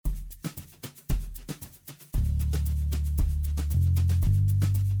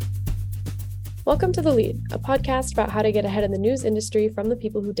Welcome to The Lead, a podcast about how to get ahead in the news industry from the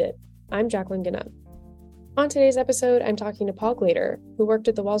people who did. I'm Jacqueline Gannett. On today's episode, I'm talking to Paul Glader, who worked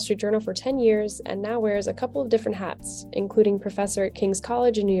at the Wall Street Journal for 10 years and now wears a couple of different hats, including professor at King's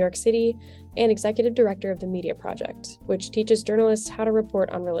College in New York City and executive director of the Media Project, which teaches journalists how to report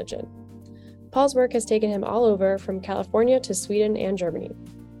on religion. Paul's work has taken him all over, from California to Sweden and Germany.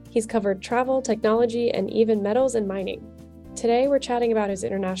 He's covered travel, technology, and even metals and mining. Today, we're chatting about his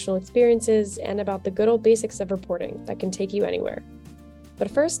international experiences and about the good old basics of reporting that can take you anywhere. But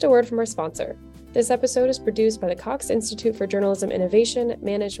first, a word from our sponsor. This episode is produced by the Cox Institute for Journalism Innovation,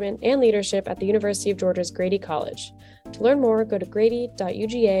 Management, and Leadership at the University of Georgia's Grady College. To learn more, go to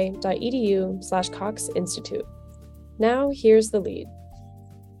grady.uga.edu/Cox Institute. Now, here's The Lead.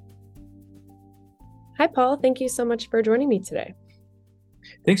 Hi, Paul. Thank you so much for joining me today.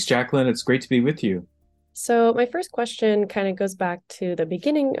 Thanks, Jacqueline. It's great to be with you. So my first question kind of goes back to the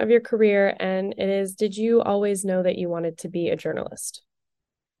beginning of your career, and it is, did you always know that you wanted to be a journalist?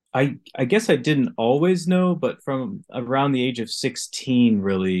 I guess I didn't always know, but from around the age of 16,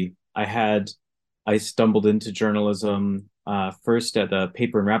 really, I stumbled into journalism, first at a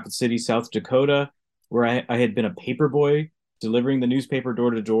paper in Rapid City, South Dakota, where I had been a paper boy delivering the newspaper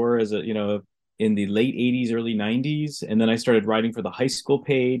door to door in the late 80s, early 90s. And then I started writing for the high school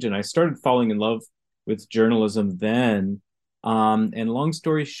page, and I started falling in love with journalism then. And long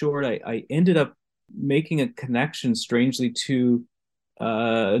story short, I ended up making a connection, strangely, to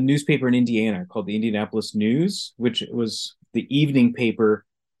a newspaper in Indiana called the Indianapolis News, which was the evening paper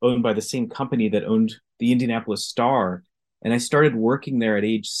owned by the same company that owned the Indianapolis Star. And I started working there at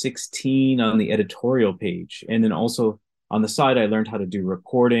age 16 on the editorial page. And then also on the side, I learned how to do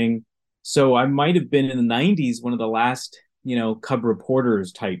reporting. So I might have been in the 90s, one of the last, cub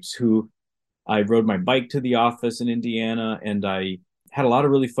reporters types who I rode my bike to the office in Indiana, and I had a lot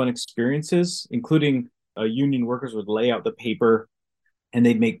of really fun experiences, including union workers would lay out the paper and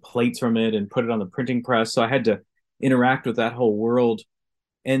they'd make plates from it and put it on the printing press. So I had to interact with that whole world.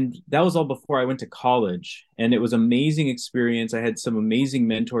 And that was all before I went to college. And it was an amazing experience. I had some amazing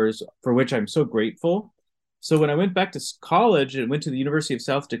mentors for which I'm so grateful. So when I went back to college and went to the University of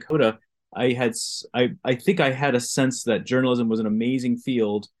South Dakota, I think I had a sense that journalism was an amazing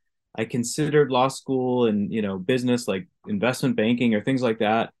field. I considered law school and, business like investment banking or things like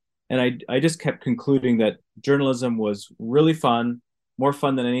that. And I just kept concluding that journalism was really fun, more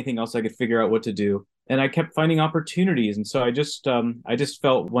fun than anything else I could figure out what to do. And I kept finding opportunities. And so I just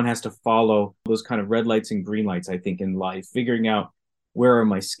felt one has to follow those kind of red lights and green lights, I think, in life, figuring out where are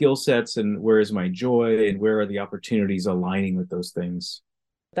my skill sets and where is my joy and where are the opportunities aligning with those things.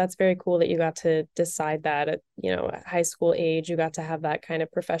 That's very cool that you got to decide that at, high school age. You got to have that kind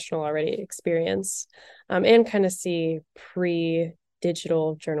of professional already experience, and kind of see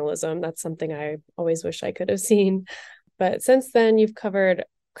pre-digital journalism. That's something I always wish I could have seen. But since then, you've covered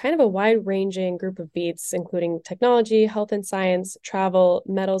kind of a wide-ranging group of beats, including technology, health and science, travel,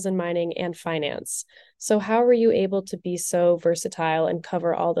 metals and mining, and finance. So how were you able to be so versatile and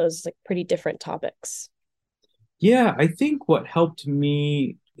cover all those pretty different topics? Yeah, I think what helped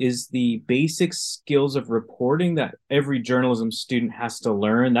me is the basic skills of reporting that every journalism student has to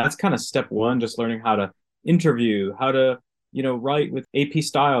learn. That's kind of step one, just learning how to interview, how to, write with AP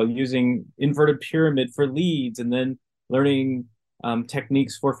style using inverted pyramid for leads, and then learning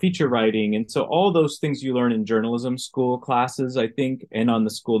techniques for feature writing. And so all those things you learn in journalism school classes, I think, and on the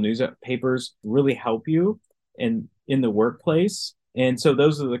school newspapers really help you in the workplace. And so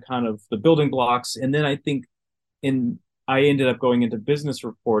those are the kind of the building blocks. And then I think I ended up going into business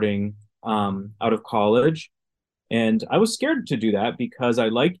reporting out of college. And I was scared to do that because I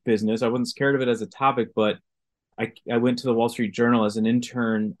liked business. I wasn't scared of it as a topic, but I went to the Wall Street Journal as an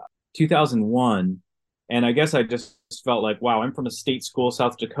intern 2001. And I guess I just felt like, wow, I'm from a state school,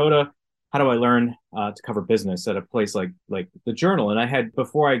 South Dakota. How do I learn to cover business at a place like the Journal? And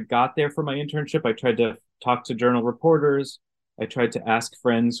before I got there for my internship, I tried to talk to Journal reporters. I tried to ask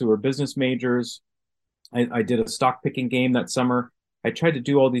friends who were business majors. I did a stock picking game that summer. I tried to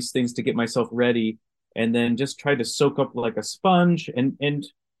do all these things to get myself ready, and then just tried to soak up like a sponge and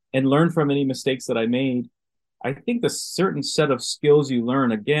learn from any mistakes that I made. I think the certain set of skills you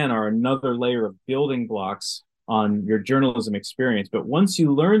learn, again, are another layer of building blocks on your journalism experience. But once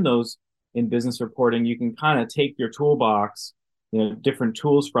you learn those in business reporting, you can kind of take your toolbox, different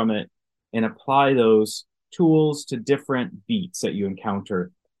tools from it, and apply those tools to different beats that you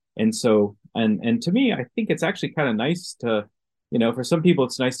encounter. And so, and to me, I think it's actually kind of nice to, for some people,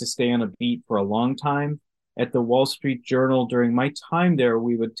 it's nice to stay on a beat for a long time. At the Wall Street Journal, during my time there,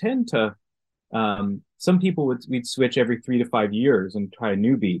 we would tend to some people we'd switch every 3 to 5 years and try a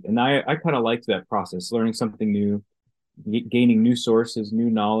new beat. And I kind of liked that process, learning something new, gaining new sources,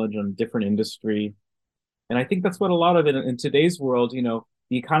 new knowledge on different industry. And I think that's what a lot of it in today's world,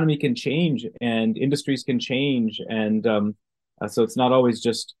 the economy can change and industries can change. And so it's not always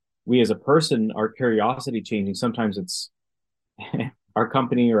just we as a person, our curiosity changing. Sometimes it's our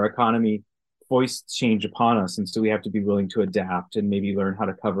company or economy foists change upon us. And so we have to be willing to adapt and maybe learn how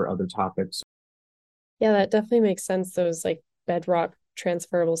to cover other topics. Yeah, that definitely makes sense. Those like bedrock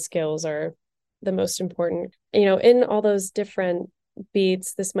transferable skills are the most important. In all those different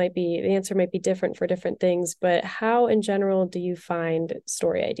beats, the answer might be different for different things, but how in general do you find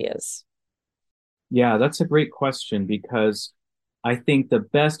story ideas? Yeah, that's a great question because I think the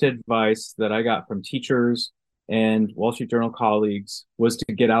best advice that I got from teachers and Wall Street Journal colleagues was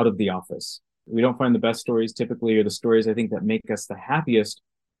to get out of the office. We don't find the best stories typically, or the stories I think that make us the happiest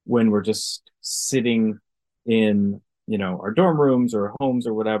when we're just sitting in, our dorm rooms or homes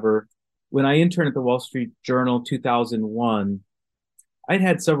or whatever. When I interned at the Wall Street Journal 2001, I'd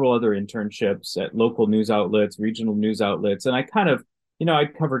had several other internships at local news outlets, regional news outlets, and I kind of,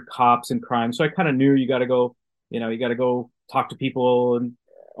 I'd covered cops and crime, so I kind of knew you got to go, you got to go talk to people. And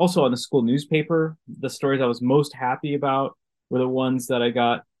also on the school newspaper, the stories I was most happy about were the ones that I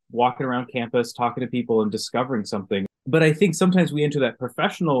got walking around campus, talking to people and discovering something. But I think sometimes we enter that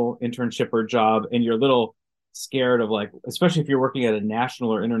professional internship or job and you're a little scared of, like, especially if you're working at a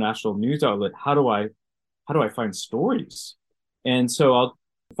national or international news outlet, how do I find stories? And so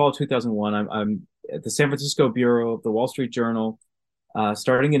fall 2001, I'm at the San Francisco bureau of the Wall Street Journal,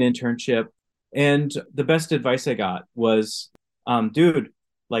 starting an internship. And the best advice I got was, dude,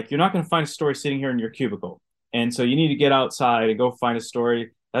 like, you're not going to find a story sitting here in your cubicle. And so you need to get outside and go find a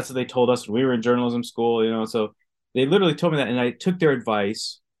story. That's what they told us when we were in journalism school, so they literally told me that, and I took their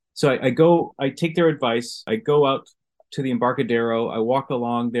advice. So I take their advice. I go out to the Embarcadero. I walk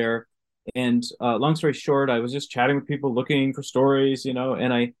along there, and long story short, I was just chatting with people looking for stories, and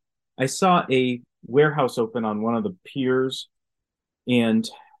I saw a warehouse open on one of the piers, and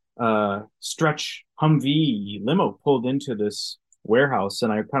stretch Humvee limo pulled into this warehouse,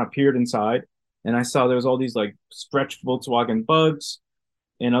 and I kind of peered inside, and I saw there was all these like stretch Volkswagen Bugs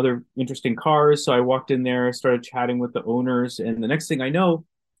and other interesting cars. So I walked in there, started chatting with the owners, and the next thing I know,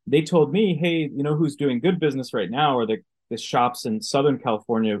 they told me, hey, who's doing good business right now are the shops in Southern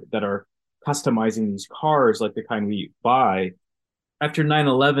California that are customizing these cars like the kind we buy. After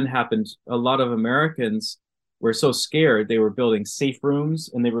 9/11 happened, a lot of Americans were so scared, they were building safe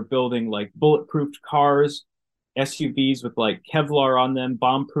rooms and they were building like bulletproof cars, SUVs with like Kevlar on them,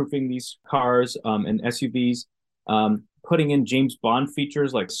 bomb proofing these cars and SUVs, putting in James Bond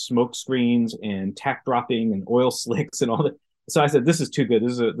features like smoke screens and tack dropping and oil slicks and all that. So I said, this is too good.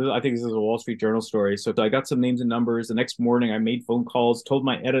 I think this is a Wall Street Journal story. So I got some names and numbers. The next morning, I made phone calls, told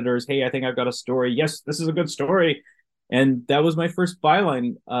my editors, hey, I think I've got a story. Yes, this is a good story. And that was my first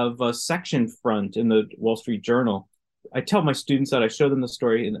byline of a section front in the Wall Street Journal. I tell my students that, I show them the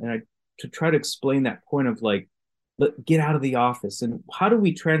story, and I to try to explain that point of like, get out of the office. And how do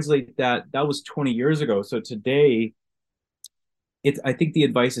we translate that? That was 20 years ago. So today, I think the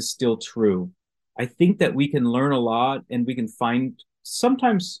advice is still true. I think that we can learn a lot and we can find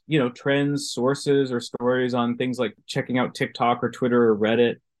sometimes, trends, sources, or stories on things like checking out TikTok or Twitter or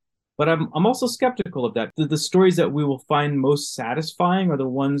Reddit. But I'm also skeptical of that. The stories that we will find most satisfying are the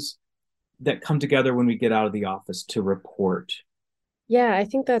ones that come together when we get out of the office to report. Yeah, I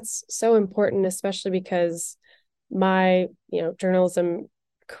think that's so important, especially because my, journalism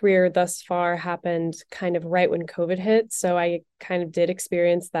career thus far happened kind of right when COVID hit. So I kind of did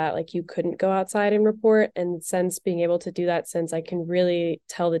experience that, like, you couldn't go outside and report. And since being able to do that, since I can really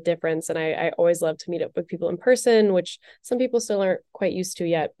tell the difference. And I always love to meet up with people in person, which some people still aren't quite used to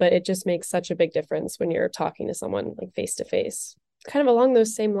yet, but it just makes such a big difference when you're talking to someone like face to face. Kind of along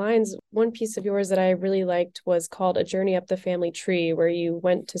those same lines, one piece of yours that I really liked was called A Journey Up the Family Tree, where you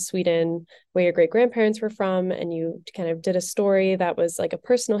went to Sweden, where your great grandparents were from, and you kind of did a story that was like a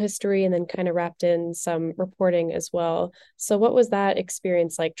personal history and then kind of wrapped in some reporting as well. So what was that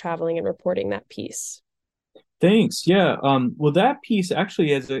experience like, traveling and reporting that piece? Thanks. Yeah. Well, that piece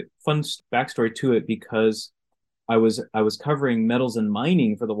actually has a fun backstory to it because I was covering metals and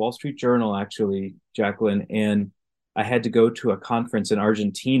mining for the Wall Street Journal, actually, Jacqueline, and I had to go to a conference in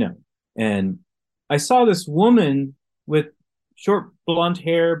Argentina. And I saw this woman with short blonde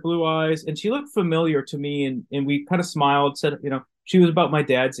hair, blue eyes, and she looked familiar to me. And we kind of smiled, said, she was about my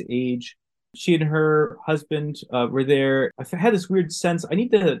dad's age. She and her husband were there. I had this weird sense, I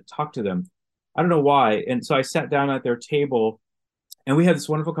need to talk to them. I don't know why. And so I sat down at their table And we had this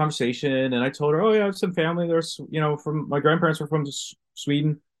wonderful conversation, and I told her, "Oh yeah, I have some family. There's, from my grandparents were from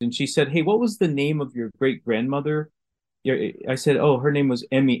Sweden." And she said, "Hey, what was the name of your great grandmother?" Yeah, I said, "Oh, her name was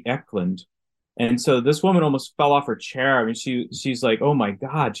Emmy Eklund." And so this woman almost fell off her chair. I mean, she's like, "Oh my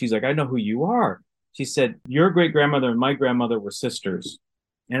God!" She's like, "I know who you are." She said, "Your great grandmother and my grandmother were sisters."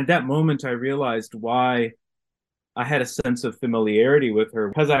 And at that moment, I realized why I had a sense of familiarity with her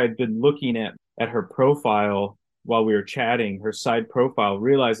because I had been looking at her profile while we were chatting, her side profile,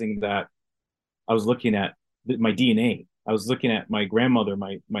 realizing that I was looking at my DNA. I was looking at my grandmother,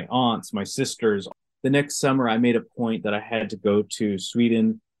 my aunts, my sisters. The next summer, I made a point that I had to go to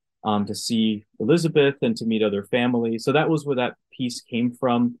Sweden to see Elizabeth and to meet other family. So that was where that piece came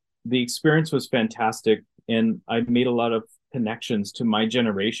from. The experience was fantastic, and I made a lot of connections to my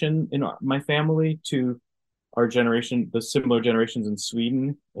generation in my family, to our generation, the similar generations in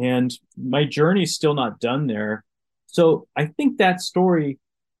Sweden. And my journey's still not done there. So I think that story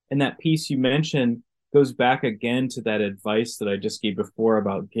and that piece you mentioned goes back again to that advice that I just gave before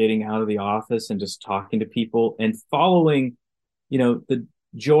about getting out of the office and just talking to people and following, the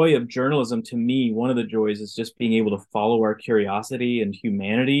joy of journalism. To me, one of the joys is just being able to follow our curiosity and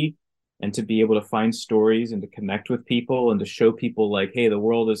humanity, and to be able to find stories and to connect with people and to show people like, hey, the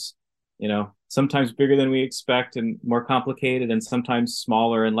world is, sometimes bigger than we expect and more complicated, and sometimes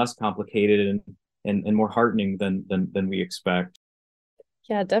smaller and less complicated, and more heartening than we expect.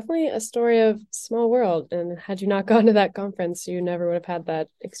 Yeah, definitely a story of small world. And had you not gone to that conference, you never would have had that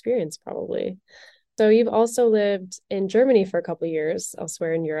experience, probably. So you've also lived in Germany for a couple of years,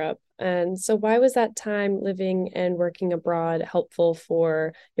 elsewhere in Europe. And so why was that time living and working abroad helpful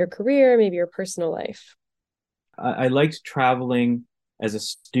for your career, maybe your personal life? I liked traveling as a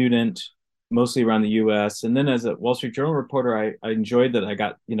student, mostly around the US. And then as a Wall Street Journal reporter, I enjoyed that I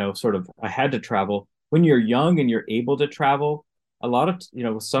got, sort of, I had to travel. When you're young and you're able to travel, a lot of,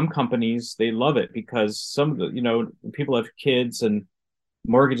 some companies, they love it because some of the, people have kids and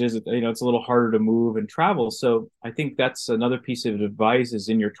mortgages, it's a little harder to move and travel. So I think that's another piece of advice is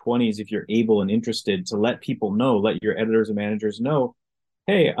in your 20s, if you're able and interested, to let people know, let your editors and managers know,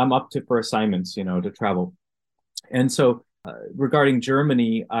 hey, I'm up to for assignments, to travel. And so, regarding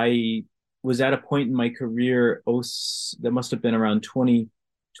Germany, I was at a point in my career, that must have been around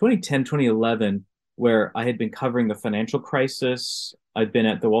 2010, 2011, where I had been covering the financial crisis. I'd been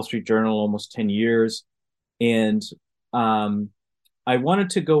at the Wall Street Journal almost 10 years. And um, I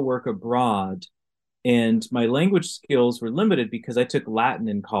wanted to go work abroad. And my language skills were limited because I took Latin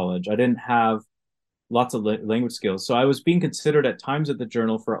in college. I didn't have lots of language skills. So I was being considered at times at the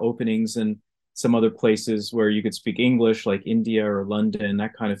journal for openings in some other places where you could speak English, like India or London,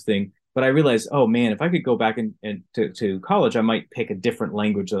 that kind of thing. But I realized, oh man, if I could go back and to college, I might pick a different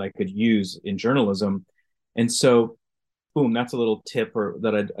language that I could use in journalism. And so, boom, that's a little tip or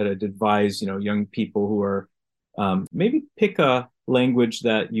that I'd advise, young people who are maybe pick a language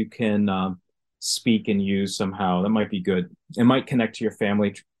that you can speak and use somehow. That might be good. It might connect to your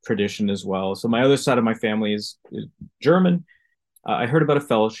family tradition as well. So my other side of my family is German. I heard about a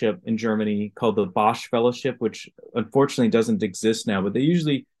fellowship in Germany called the Bosch Fellowship, which unfortunately doesn't exist now. But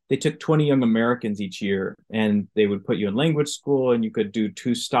they took 20 young Americans each year, and they would put you in language school, and you could do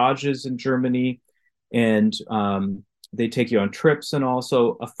 2 stages in Germany, and they take you on trips. And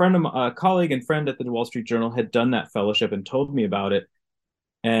also, a colleague and friend at the Wall Street Journal had done that fellowship and told me about it.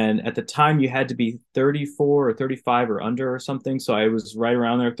 And at the time, you had to be 34 or 35 or under or something. So I was right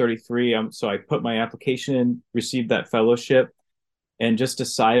around there, 33. So I put my application in, received that fellowship, and just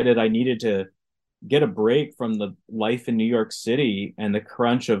decided I needed to get a break from the life in New York City and the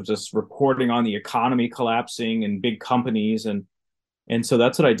crunch of just reporting on the economy collapsing and big companies. And so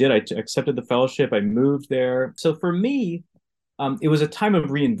that's what I did. I accepted the fellowship. I moved there. So for me, it was a time of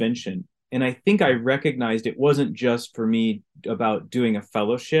reinvention. And I think I recognized it wasn't just for me about doing a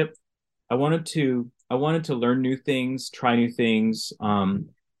fellowship. I wanted to learn new things, try new things,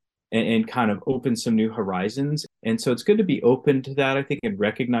 and kind of open some new horizons. And so it's good to be open to that, I think, and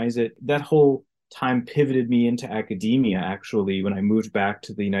recognize it. That whole time pivoted me into academia, actually, when I moved back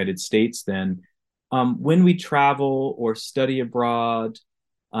to the United States then. When we travel or study abroad,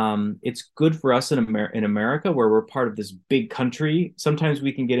 it's good for us in America, where we're part of this big country. Sometimes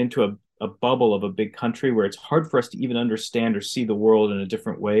we can get into a bubble of a big country where it's hard for us to even understand or see the world in a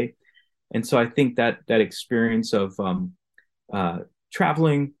different way. And so I think that experience of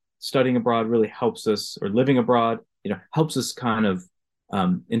traveling, studying abroad really helps us, or living abroad, helps us kind of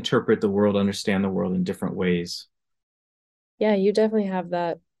interpret the world, understand the world in different ways. Yeah, you definitely have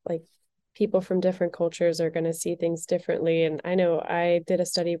that like people from different cultures are going to see things differently. And I know I did a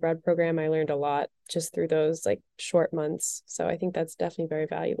study abroad program. I learned a lot just through those like short months. So I think that's definitely very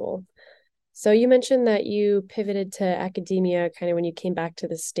valuable. So you mentioned that you pivoted to academia kind of when you came back to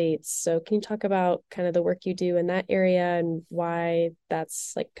the States. So can you talk about kind of the work you do in that area and why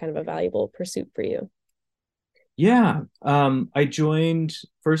that's like kind of a valuable pursuit for you? Yeah, I joined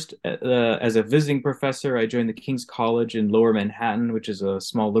first as a visiting professor. I joined the King's College in Lower Manhattan, which is a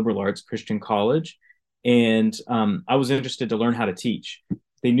small liberal arts Christian college. And I was interested to learn how to teach.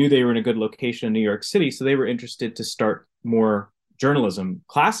 They knew they were in a good location in New York City, so they were interested to start more journalism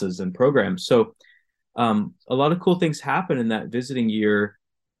classes and programs. So a lot of cool things happened in that visiting year,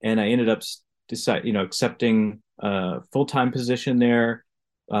 and I ended up accepting a full-time position there,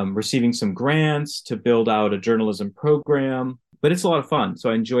 receiving some grants to build out a journalism program. But it's a lot of fun, so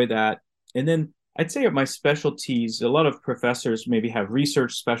I enjoy that. And then I'd say my specialties, a lot of professors maybe have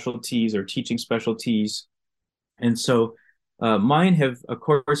research specialties or teaching specialties, and so mine have, of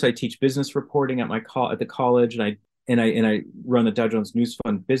course, I teach business reporting at at the college, and I run the Dow Jones News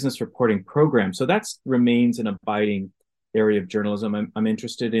Fund business reporting program. So that remains an abiding area of journalism I'm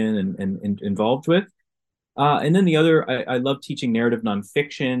interested in and involved with. And then the other, I love teaching narrative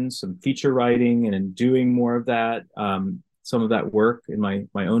nonfiction, some feature writing, and doing more of that, some of that work in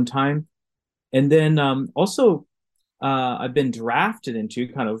my own time. And then also, I've been drafted into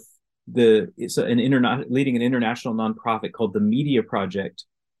kind of leading an international nonprofit called the Media Project,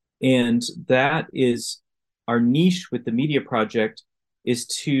 and that is our niche with the Media Project is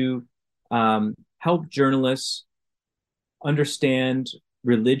to help journalists understand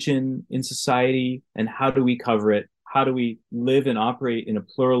religion in society and how do we cover it? How do we live and operate in a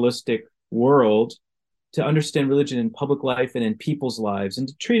pluralistic world to understand religion in public life and in people's lives and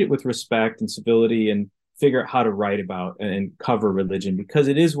to treat it with respect and civility and figure out how to write about and cover religion, because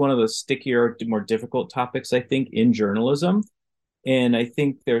it is one of the stickier, more difficult topics, I think, in journalism. And I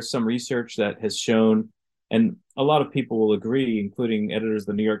think there's some research that has shown, and a lot of people will agree, including editors of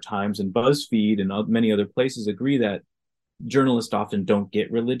the New York Times and BuzzFeed and many other places, agree that journalists often don't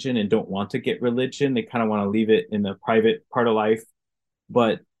get religion and don't want to get religion. They kind of want to leave it in the private part of life.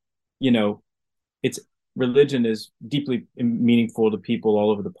 But, you know, it's religion is deeply meaningful to people all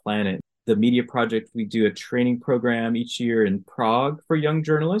over the planet. The Media Project, we do a training program each year in Prague for young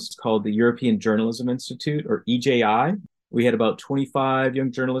journalists called the European Journalism Institute, or EJI. We had about 25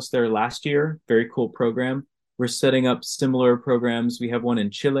 young journalists there last year. Very cool program. We're setting up similar programs. We have one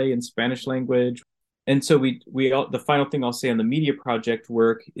in Chile in Spanish language. And so the final thing I'll say on the Media Project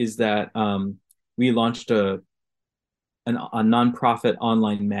work is that we launched a nonprofit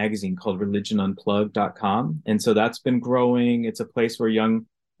online magazine called religionunplugged.com. And so that's been growing. It's a place where young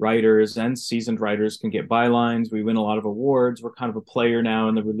writers and seasoned writers can get bylines. We win a lot of awards. We're kind of a player now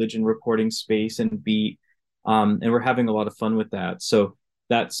in the religion reporting space and beat. And we're having a lot of fun with that. So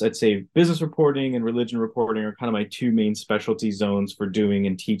that's, I'd say, business reporting and religion reporting are kind of my two main specialty zones for doing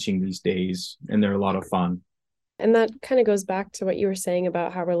and teaching these days. And they're a lot of fun. And that kind of goes back to what you were saying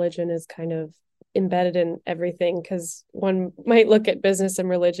about how religion is kind of embedded in everything, because one might look at business and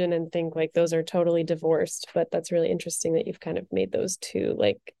religion and think like those are totally divorced, but that's really interesting that you've kind of made those two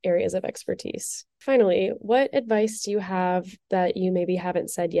like areas of expertise. Finally, what advice do you have that you maybe haven't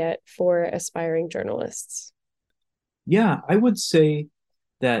said yet for aspiring journalists? Yeah, I would say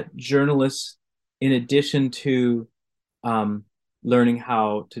that journalists, in addition to learning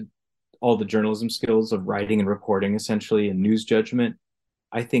how to all the journalism skills of writing and reporting, essentially, and news judgment,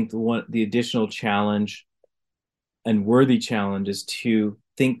 I think the additional challenge and worthy challenge is to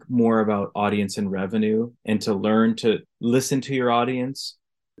think more about audience and revenue and to learn to listen to your audience.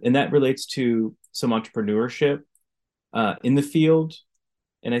 And that relates to some entrepreneurship in the field.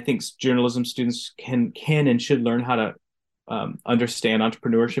 And I think journalism students can and should learn how to understand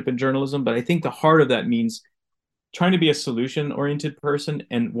entrepreneurship in journalism. But I think the heart of that means trying to be a solution-oriented person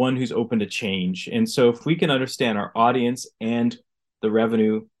and one who's open to change. And so if we can understand our audience and the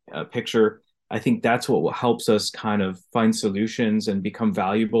revenue picture, I think that's what helps us kind of find solutions and become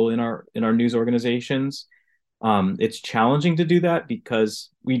valuable in our news organizations. It's challenging to do that because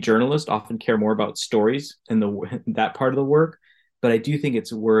we journalists often care more about stories and that part of the work, but I do think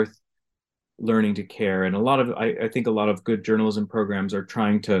it's worth learning to care. And I think a lot of good journalism programs are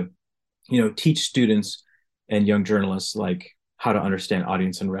trying to, teach students and young journalists like how to understand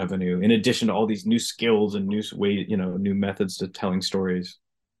audience and revenue, in addition to all these new skills and new methods to telling stories.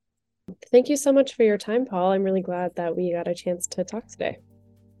 Thank you so much for your time, Paul. I'm really glad that we got a chance to talk today.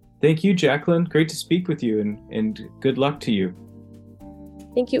 Thank you, Jacqueline. Great to speak with you, and good luck to you.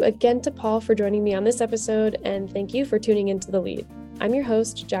 Thank you again to Paul for joining me on this episode, and thank you for tuning into The Lead. I'm your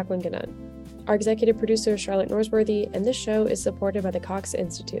host, Jacqueline Gannon. Our executive producer is Charlotte Norsworthy, and this show is supported by the Cox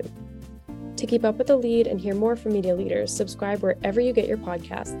Institute. To keep up with The Lead and hear more from media leaders, subscribe wherever you get your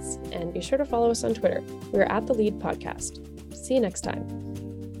podcasts, and be sure to follow us on Twitter. We're at The Lead Podcast. See you next time.